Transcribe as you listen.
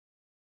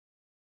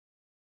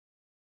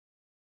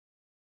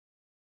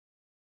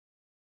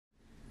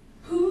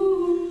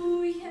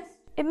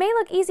It may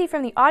look easy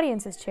from the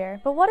audience's chair,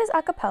 but what is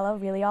a cappella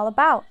really all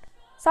about?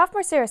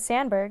 Sophomore Sarah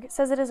Sandberg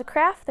says it is a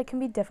craft that can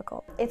be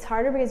difficult. It's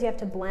harder because you have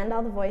to blend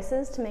all the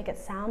voices to make it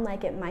sound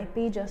like it might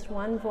be just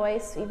one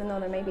voice, even though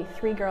there may be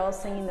 3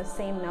 girls singing the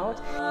same note.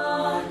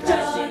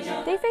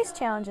 They face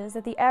challenges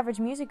that the average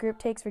music group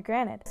takes for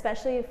granted.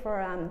 Especially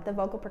for the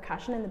vocal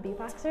percussion and the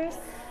beatboxers,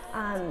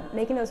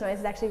 making those noises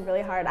is actually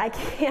really hard. I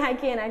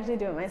can't actually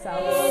do it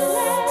myself.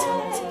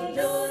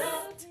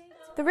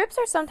 The Rips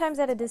are sometimes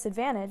at a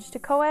disadvantage to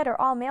co-ed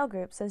or all-male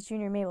groups, says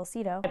junior Mabel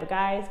Cito. The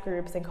guys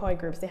groups and co-ed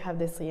groups, they have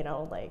this,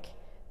 like,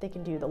 they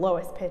can do the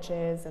lowest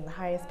pitches and the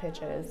highest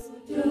pitches.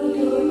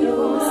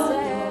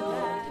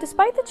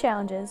 Despite the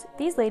challenges,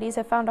 these ladies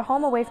have found a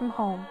home away from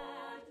home.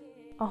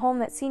 A home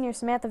that senior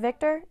Samantha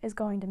Victor is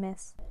going to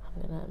miss.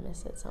 I'm gonna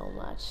miss it so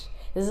much.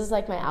 This is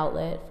like my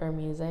outlet for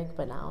music,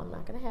 but now I'm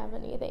not gonna have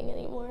anything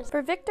anymore.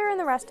 For Victor and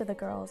the rest of the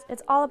girls,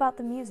 it's all about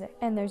the music,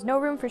 and there's no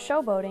room for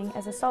showboating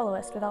as a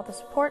soloist without the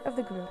support of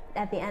the group.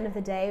 At the end of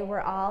the day,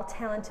 we're all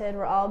talented,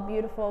 we're all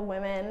beautiful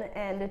women,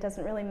 and it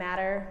doesn't really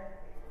matter,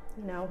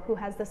 who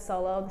has the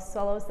solo. The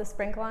solo is the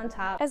sprinkle on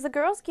top. As the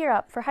girls gear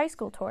up for high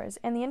school tours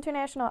and the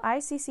international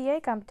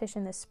ICCA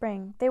competition this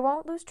spring, they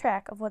won't lose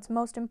track of what's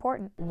most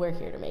important. We're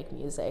here to make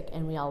music,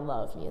 and we all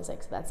love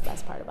music, so that's the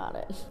best part about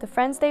it. The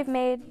friends they've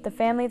made, the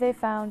family they've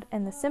found,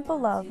 and the simple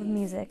love of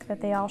music that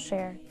they all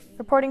share.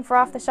 Reporting for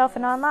Off the Shelf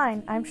and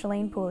Online, I'm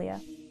Shalane Puglia.